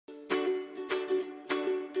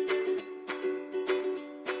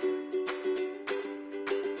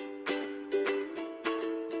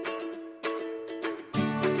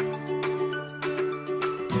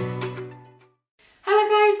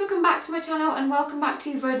channel and welcome back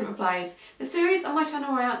to Rodent Replies, the series on my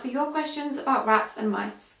channel where I answer your questions about rats and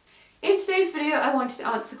mice. In today's video I wanted to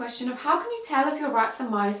answer the question of how can you tell if your rats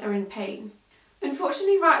and mice are in pain?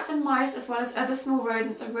 Unfortunately, rats and mice as well as other small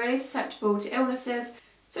rodents are really susceptible to illnesses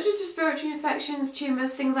such as respiratory infections,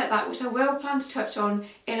 tumours, things like that, which I will plan to touch on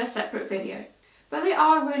in a separate video. But they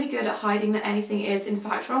are really good at hiding that anything is in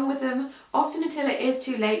fact wrong with them, often until it is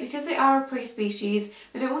too late because they are a prey species.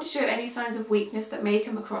 They don't want to show any signs of weakness that may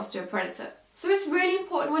come across to a predator. So it's really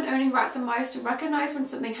important when owning rats and mice to recognise when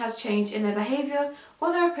something has changed in their behaviour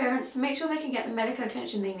or their appearance to make sure they can get the medical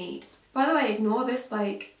attention they need. By the way, ignore this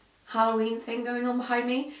Halloween thing going on behind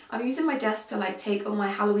me. I'm using my desk to take all my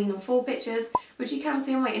Halloween and fall pictures, which you can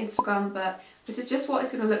see on my Instagram, but this is just what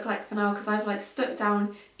it's going to look like for now because I've stuck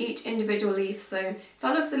down each individual leaf, so if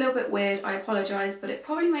that looks a little bit weird I apologise, but it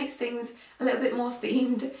probably makes things a little bit more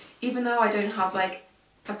themed even though I don't have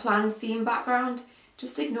a planned theme background.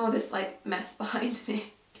 Just ignore this mess behind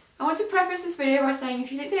me. I want to preface this video by saying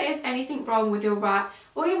if you think there is anything wrong with your rat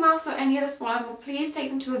or your mouse or any other small animal, please take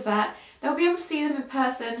them to a vet. They'll be able to see them in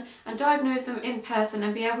person and diagnose them in person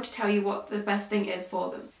and be able to tell you what the best thing is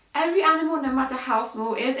for them. Every animal, no matter how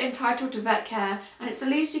small, is entitled to vet care and it's the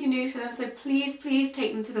least you can do for them, so please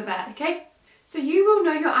take them to the vet, okay? So you will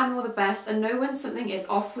know your animal the best and know when something is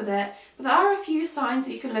off with it, but there are a few signs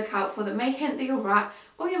that you can look out for that may hint that your rat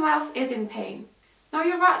or your mouse is in pain. Now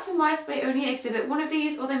your rats and mice may only exhibit one of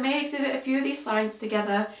these or they may exhibit a few of these signs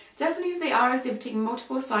together. Definitely if they are exhibiting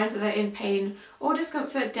multiple signs that they're in pain or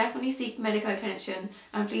discomfort, definitely seek medical attention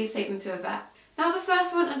and please take them to a vet. Now the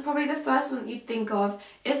first one, and probably the first one that you'd think of,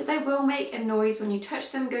 is that they will make a noise when you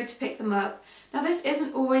touch them, go to pick them up. Now this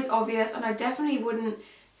isn't always obvious and I definitely wouldn't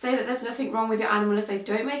say that there's nothing wrong with your animal if they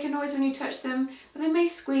don't make a noise when you touch them, but they may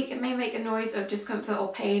squeak and may make a noise of discomfort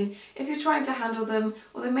or pain if you're trying to handle them,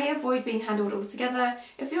 or they may avoid being handled altogether.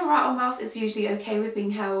 If your rat or mouse is usually okay with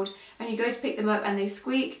being held and you go to pick them up and they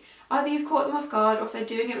squeak, either you've caught them off guard or if they're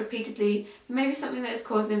doing it repeatedly, there may be something that is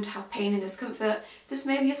causing them to have pain and discomfort. This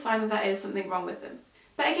may be a sign that there is something wrong with them.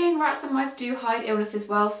 But again, rats and mice do hide illness as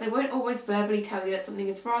well, so they won't always verbally tell you that something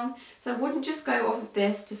is wrong, so I wouldn't just go off of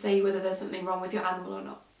this to say whether there's something wrong with your animal or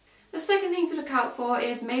not. The second thing to look out for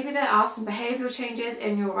is maybe there are some behavioural changes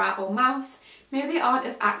in your rat or mouse. Maybe they aren't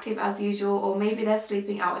as active as usual, or maybe they're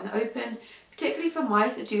sleeping out in the open, particularly for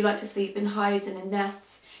mice that do like to sleep in hides and in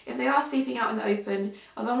nests. If they are sleeping out in the open,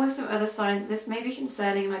 along with some other signs, this may be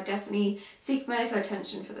concerning and I definitely seek medical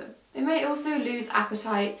attention for them. They may also lose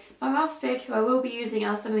appetite. My mouse Fig, who I will be using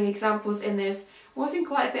as some of the examples in this, was in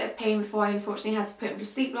quite a bit of pain before I unfortunately had to put him to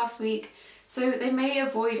sleep last week, so they may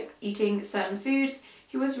avoid eating certain foods.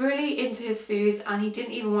 He was really into his foods and he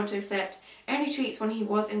didn't even want to accept any treats when he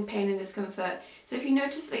was in pain and discomfort. So if you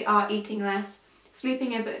notice they are eating less,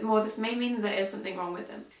 sleeping a bit more, this may mean that there is something wrong with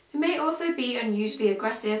them. They may also be unusually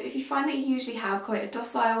aggressive. If you find that you usually have quite a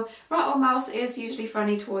docile rat or mouse that is usually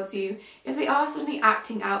friendly towards you, if they are suddenly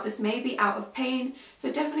acting out, this may be out of pain.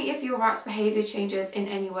 So definitely if your rat's behaviour changes in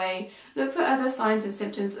any way, look for other signs and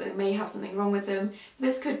symptoms that they may have something wrong with them.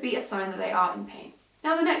 This could be a sign that they are in pain.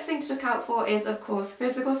 Now the next thing to look out for is of course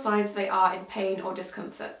physical signs they are in pain or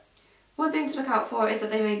discomfort. One thing to look out for is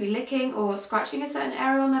that they may be licking or scratching a certain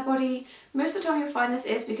area on their body. Most of the time you'll find this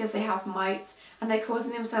is because they have mites and they're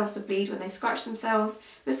causing themselves to bleed when they scratch themselves.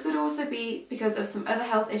 This could also be because of some other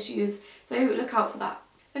health issues, so look out for that.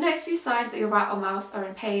 The next few signs that your rat or mouse are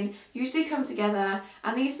in pain usually come together,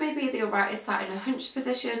 and these may be that your rat is sat in a hunched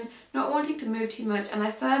position, not wanting to move too much, and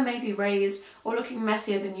their fur may be raised or looking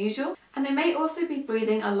messier than usual. And they may also be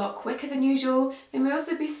breathing a lot quicker than usual. They may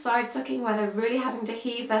also be side sucking where they're really having to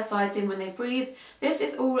heave their sides in when they breathe. This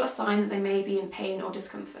is all a sign that they may be in pain or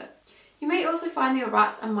discomfort. You may also find that your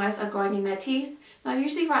rats and mice are grinding their teeth. Now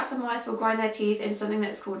usually rats and mice will grind their teeth in something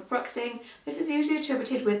that is called bruxing. This is usually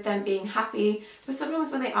attributed with them being happy, but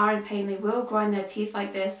sometimes when they are in pain they will grind their teeth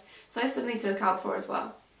like this, so that's something to look out for as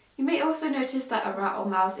well. You may also notice that a rat or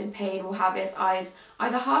mouse in pain will have its eyes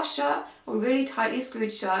either half shut or really tightly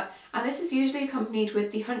screwed shut, and this is usually accompanied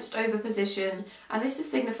with the hunched over position, and this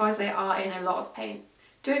just signifies they are in a lot of pain.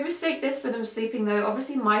 Don't mistake this for them sleeping though.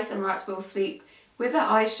 Obviously mice and rats will sleep with their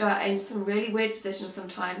eyes shut in some really weird positions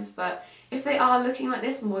sometimes, but if they are looking like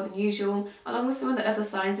this more than usual, along with some of the other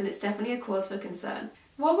signs, then it's definitely a cause for concern.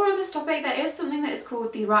 While we're on this topic, there is something that is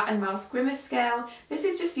called the rat and mouse grimace scale. This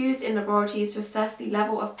is just used in laboratories to assess the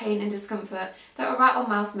level of pain and discomfort that a rat or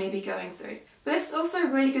mouse may be going through. But this is also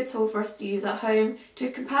a really good tool for us to use at home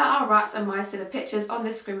to compare our rats and mice to the pictures on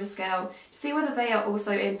this grimace scale to see whether they are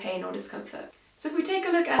also in pain or discomfort. So if we take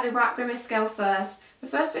a look at the rat grimace scale first, The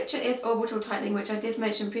first picture is orbital tightening, which I did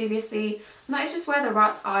mention previously, and that is just where the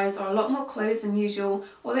rat's eyes are a lot more closed than usual,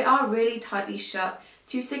 or they are really tightly shut,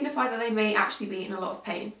 to signify that they may actually be in a lot of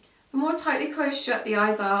pain. The more tightly closed shut the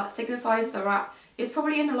eyes are, signifies the rat is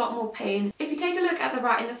probably in a lot more pain. If you take a look at the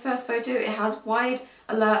rat in the first photo, it has wide,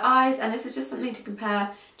 alert eyes, and this is just something to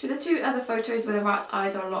compare to the two other photos where the rat's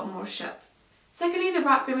eyes are a lot more shut. Secondly, the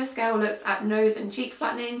rat grimace scale looks at nose and cheek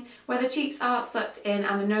flattening, where the cheeks are sucked in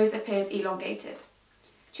and the nose appears elongated.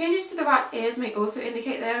 Changes to the rat's ears may also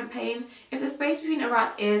indicate they are in pain. If the space between a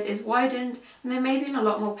rat's ears is widened, then they may be in a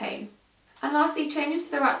lot more pain. And lastly, changes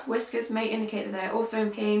to the rat's whiskers may indicate that they are also in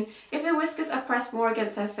pain. If their whiskers are pressed more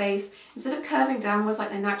against their face, instead of curving downwards like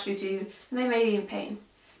they naturally do, then they may be in pain.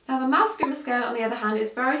 Now the mouse grimace scale, on the other hand,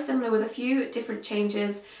 is very similar with a few different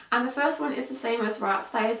changes, and the first one is the same as rats,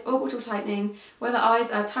 that is orbital tightening, where the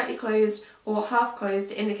eyes are tightly closed or half closed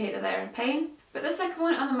to indicate that they are in pain. But the second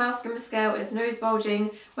one on the mouse grimace scale is nose bulging,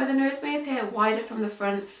 where the nose may appear wider from the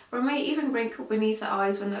front, or may even wrinkle beneath the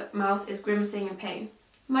eyes when the mouse is grimacing in pain.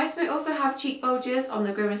 Mice may also have cheek bulges on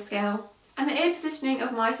the grimace scale. And the ear positioning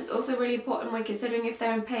of mice is also really important when considering if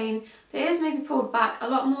they're in pain. The ears may be pulled back a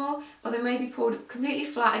lot more, or they may be pulled completely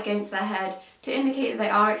flat against their head to indicate that they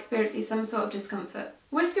are experiencing some sort of discomfort.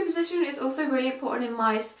 Whisker position is also really important in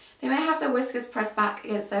mice. They may have their whiskers pressed back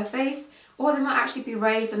against their face, or they might actually be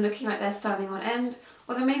raised and looking like they're standing on end,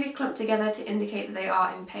 or they may be clumped together to indicate that they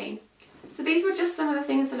are in pain. So these were just some of the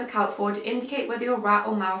things to look out for to indicate whether your rat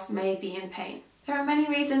or mouse may be in pain. There are many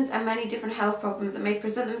reasons and many different health problems that may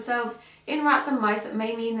present themselves in rats and mice that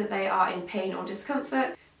may mean that they are in pain or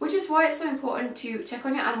discomfort, which is why it's so important to check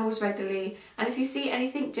on your animals regularly, and if you see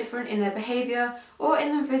anything different in their behaviour or in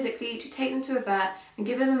them physically, to take them to a vet and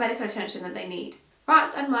give them the medical attention that they need.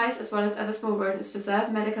 Rats and mice, as well as other small rodents,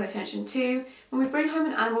 deserve medical attention too. When we bring home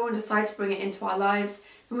an animal and decide to bring it into our lives,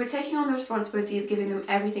 then we're taking on the responsibility of giving them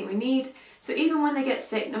everything we need, so even when they get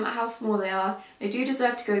sick, no matter how small they are, they do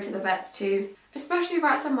deserve to go to the vets too. Especially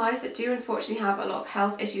rats and mice that do unfortunately have a lot of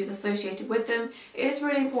health issues associated with them, it is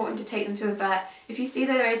really important to take them to a vet if you see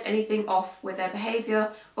that there is anything off with their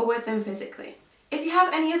behaviour or with them physically. If you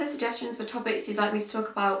have any other suggestions for topics you'd like me to talk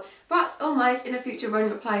about, rats or mice, in a future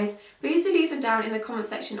Rodent Replies, please do leave them down in the comment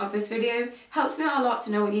section of this video. Helps me out a lot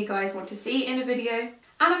to know what you guys want to see in a video.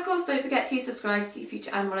 And of course, don't forget to subscribe to see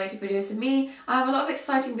future animal related videos from me. I have a lot of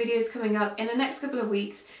exciting videos coming up in the next couple of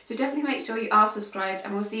weeks, so definitely make sure you are subscribed,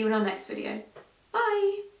 and we'll see you in our next video.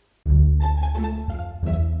 Bye!